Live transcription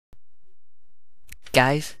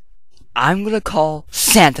Guys, I'm gonna call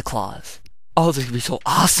Santa Claus. Oh, this is gonna be so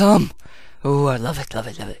awesome! Oh, I love it, love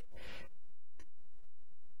it, love it.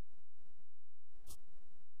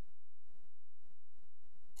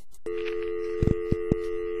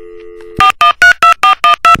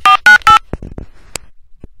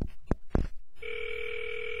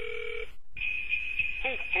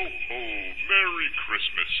 Ho, ho, ho, Merry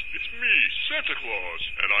Christmas. It's me, Santa Claus,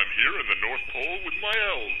 and I'm here in the North Pole with my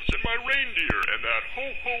elves and my reindeer and that ho,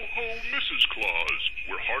 ho, ho, Mrs. Claus.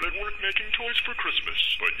 We're hard at work making toys for Christmas,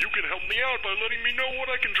 but you can help me out by letting me know what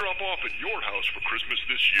I can drop off at your house for Christmas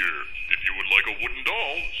this year. If you would like a wooden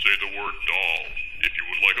doll, say the word doll. If you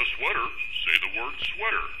would like a sweater, say the word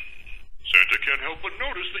sweater. Santa can't help but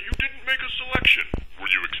notice that you didn't make a selection. Were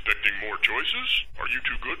you expecting more choices? Are you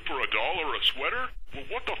too good for a doll or a sweater? Well,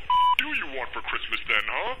 what the do you want for Christmas then,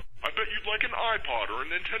 huh? I bet you'd like an iPod or a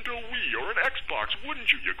Nintendo Wii or an Xbox, wouldn't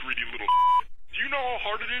you, you greedy little Do you know how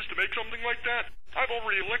hard it is to make something like that? I've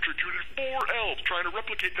already electrocuted 4 elves trying to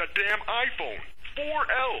replicate that damn iPhone. 4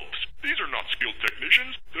 elves! These are not skilled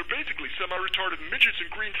technicians. They're basically semi-retarded midgets in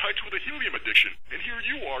green tights with a helium addiction. And here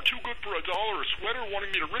you are, too good for a doll or a sweater,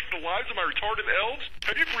 wanting me to risk the lives of my retarded elves?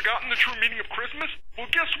 Have you forgotten the true meaning of Christmas? Well,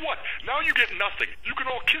 guess what? Now you get nothing. You can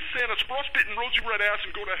all kiss Santa's frostbitten rosy red ass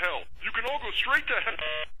and go to hell. You can all go straight to hell.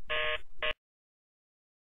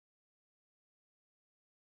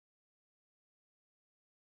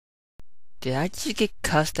 Did I just get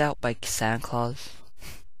cussed out by Santa Claus?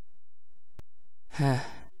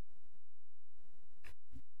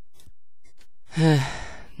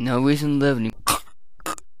 No reason to live anymore.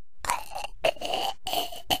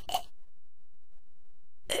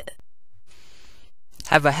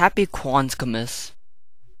 Have a happy Kwankkahmas.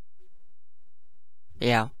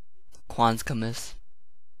 Yeah, Kwankkahmas.